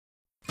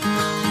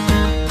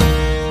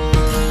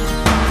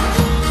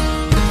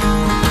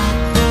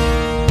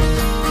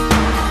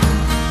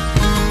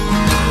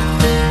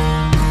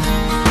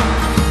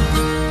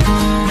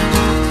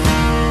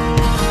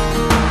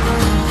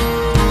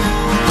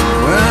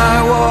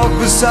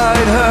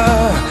beside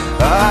her,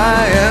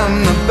 I am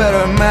the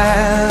better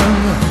man.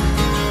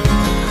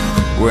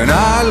 When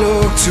I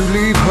look to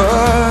leave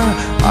her,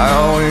 I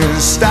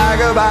always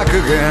stagger back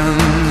again.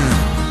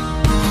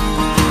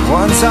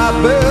 Once I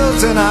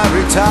built an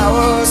ivory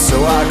tower so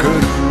I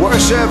could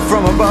worship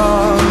from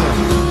above.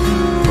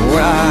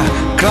 When I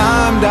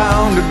climbed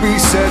down to be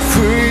set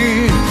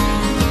free,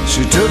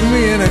 she took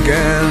me in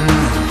again.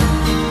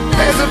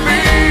 There's a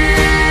big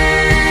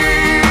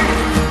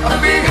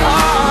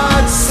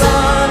hard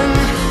sun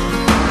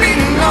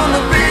beating on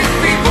the big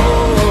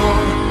people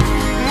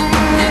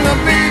in the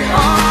big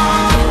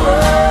hard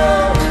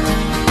world.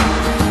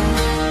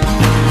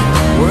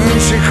 When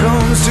she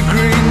comes to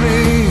greet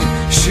me,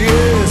 she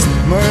is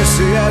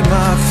mercy at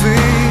my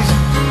feet.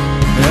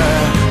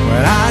 Yeah,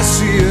 when I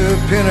see her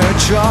pin her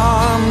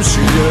charm,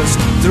 she just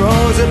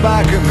throws it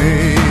back at me.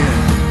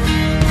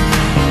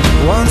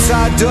 Once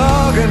I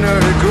dug an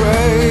early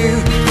grave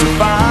to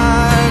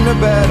find a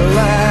better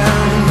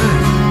land.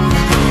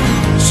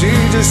 She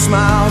just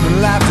smiled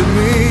and laughed at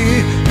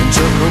me and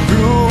took her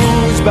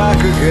blues back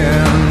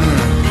again.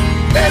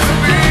 There's a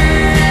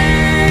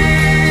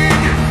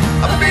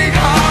big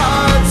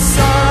hard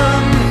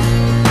sun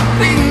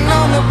beating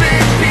on the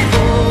big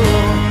people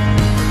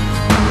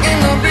in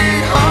the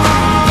big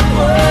hard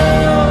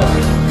world.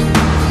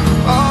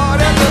 Oh,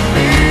 there's a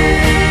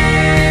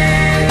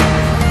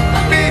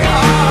big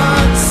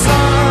hard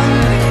sun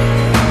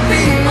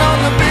beating on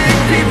the big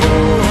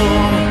people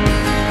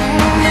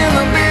in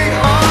the big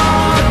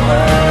hard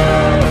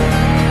world.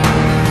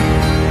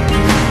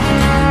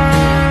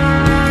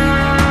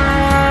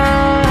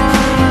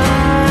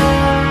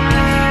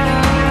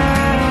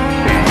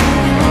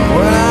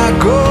 When I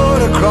go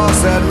to cross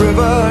that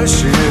river,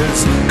 she is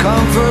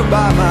comfort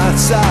by my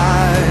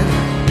side.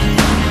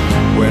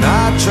 When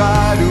I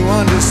try to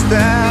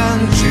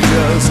understand, she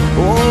just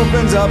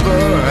opens up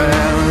her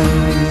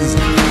hands.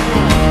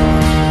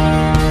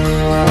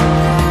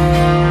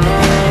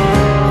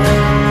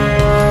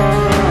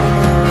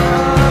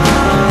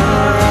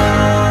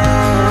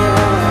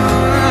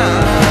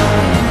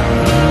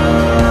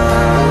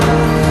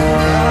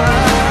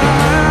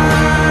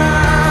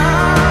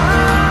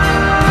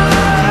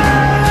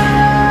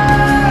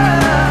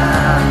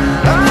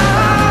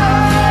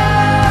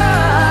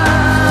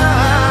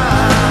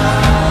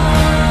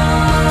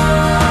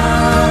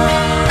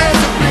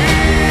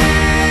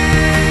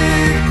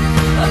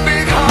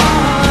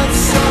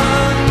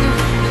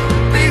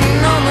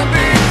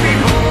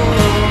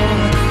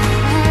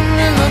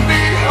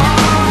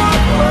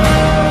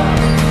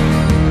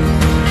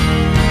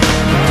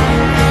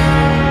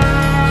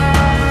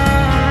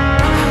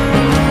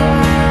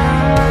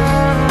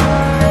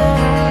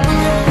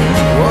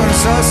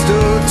 I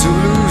stood to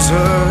lose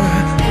her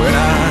when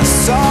I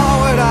saw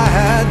what I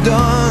had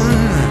done.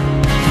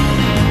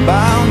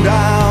 Bound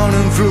down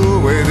and flew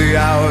away the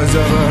hours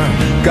of her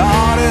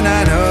garden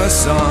and her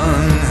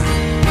son.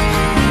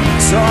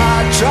 So I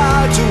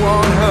tried to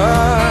warn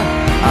her,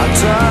 I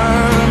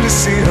turned to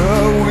see her